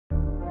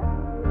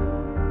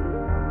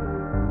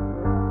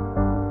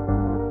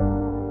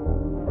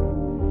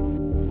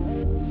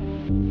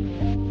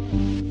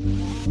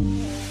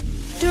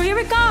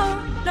recall,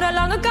 not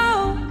long ago,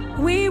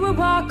 we would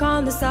walk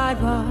on the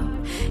sidewalk,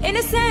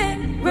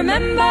 innocent,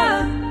 remember?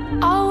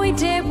 All we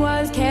did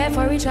was care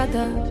for each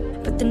other.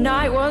 But the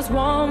night was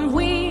warm,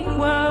 we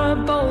were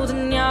bold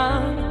and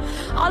young.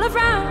 All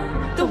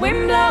around, the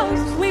wind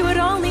blows, we would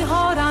only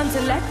hold on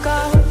to let go.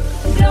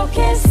 Blow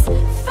kiss,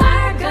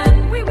 fire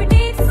gun, we would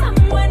need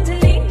someone to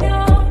lean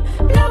on.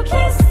 Blow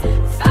kiss,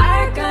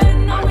 fire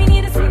gun, all we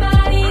need is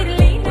somebody to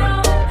lean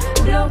on.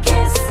 Blow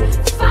kiss,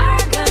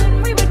 fire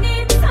gun, we would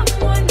need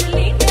someone to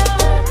lean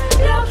on.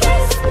 Blow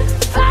kiss,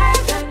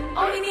 fire gun,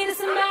 all we need is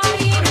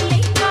somebody to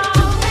lean on.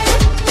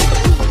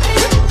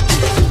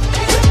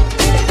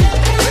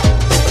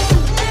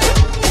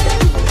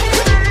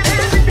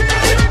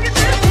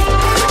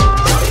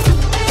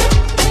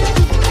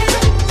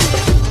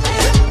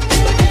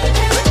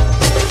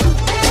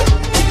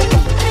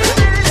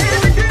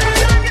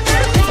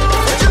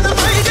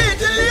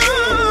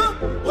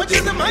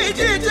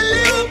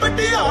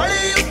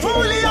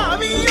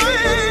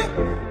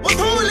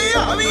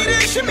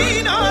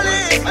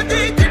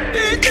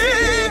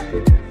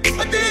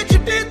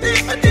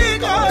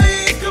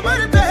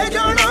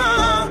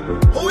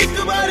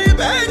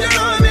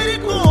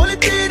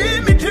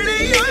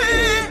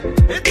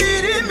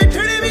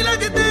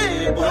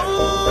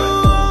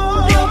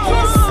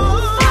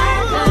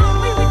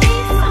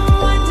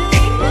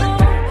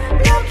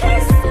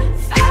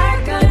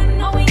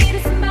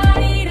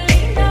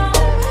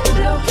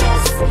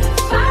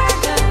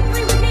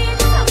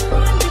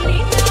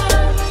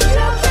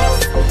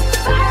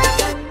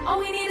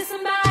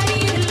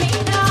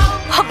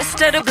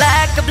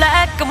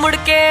 मुड़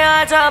के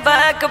आजा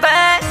back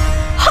back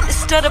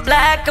mister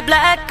black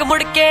black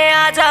मुड़ के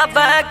आजा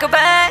back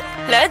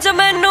back ले जा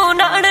मैनू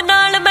नाल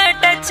नाल मैं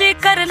टच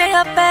कर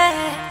लिया पै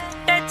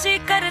टच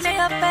कर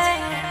लिया पै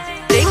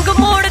रिंग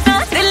मोड़दा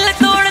दिल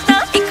तोड़दा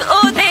एक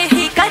ओदे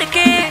ही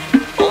करके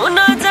ओ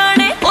ना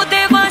जाने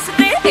ओदे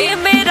वास्ते ए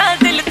मेरा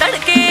दिल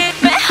तड़के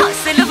मैं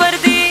हासिल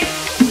वर्दी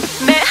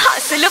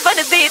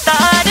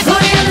तार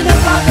गोरियां नु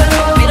दफा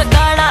करो मेरा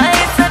काला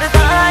है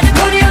सरदार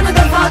गोरियां नु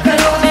दफा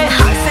करो मैं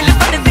हासिल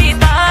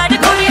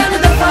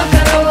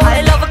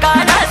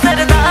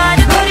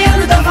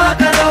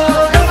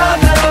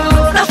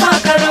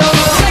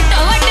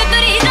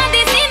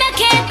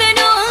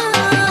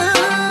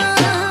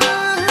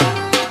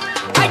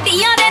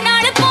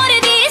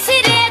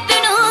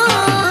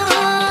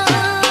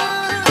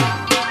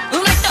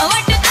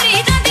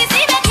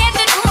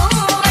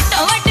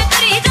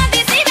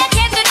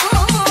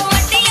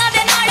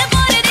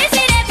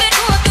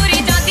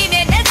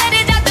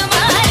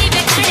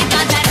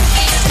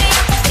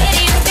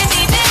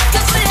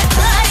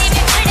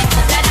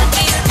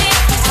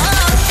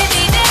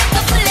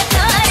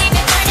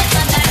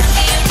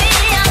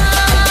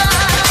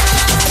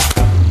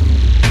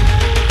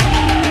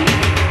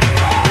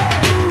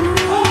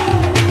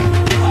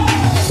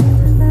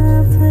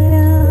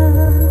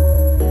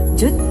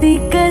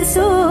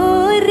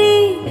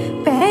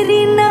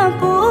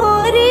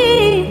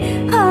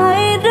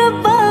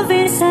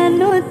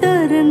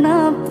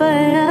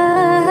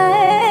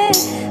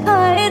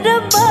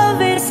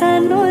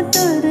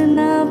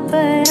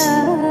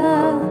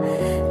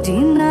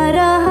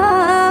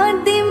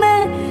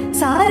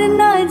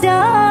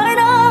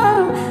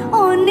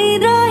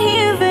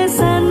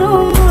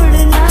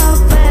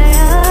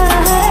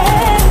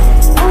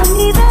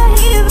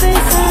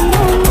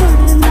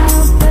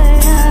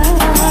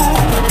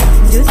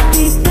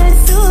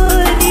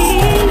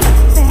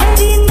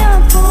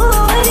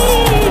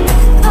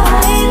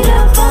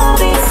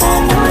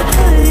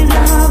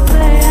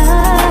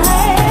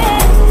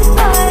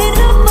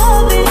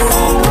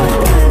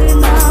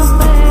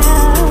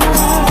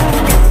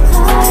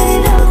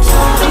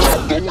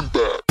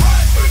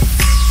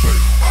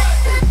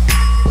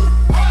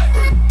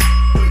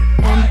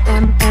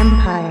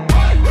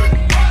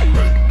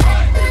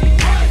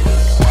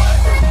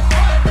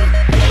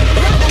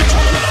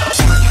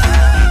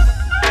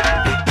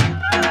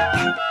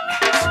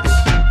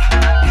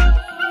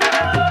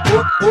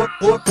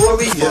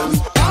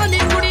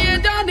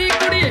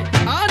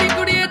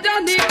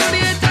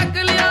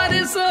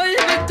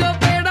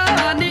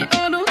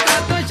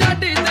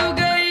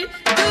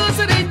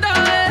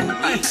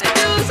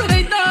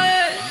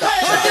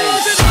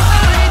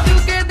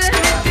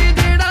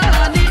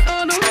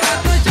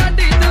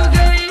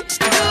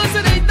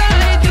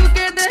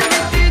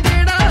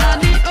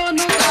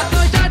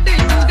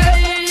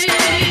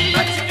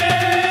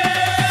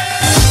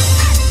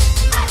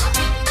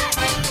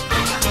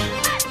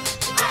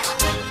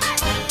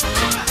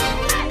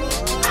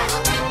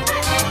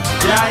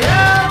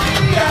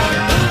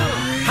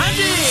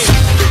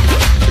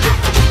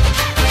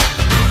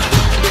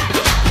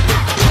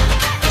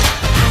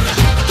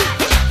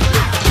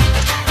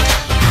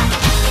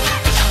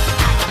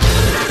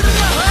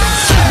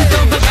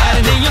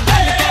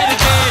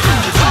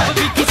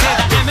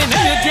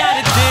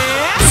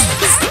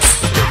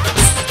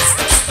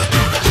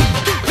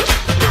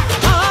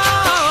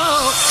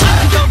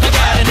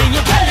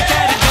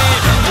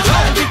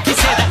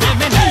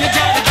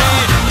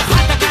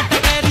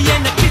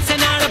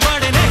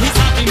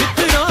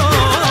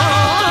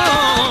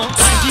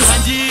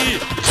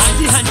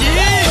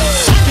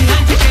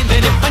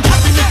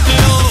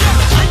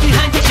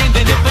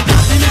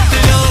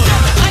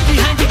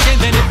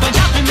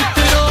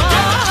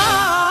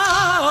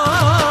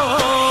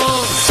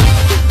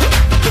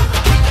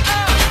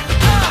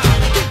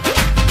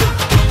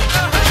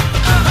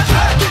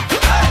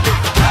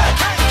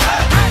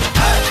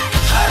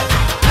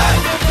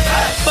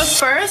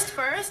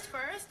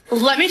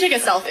Let me take a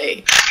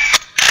selfie.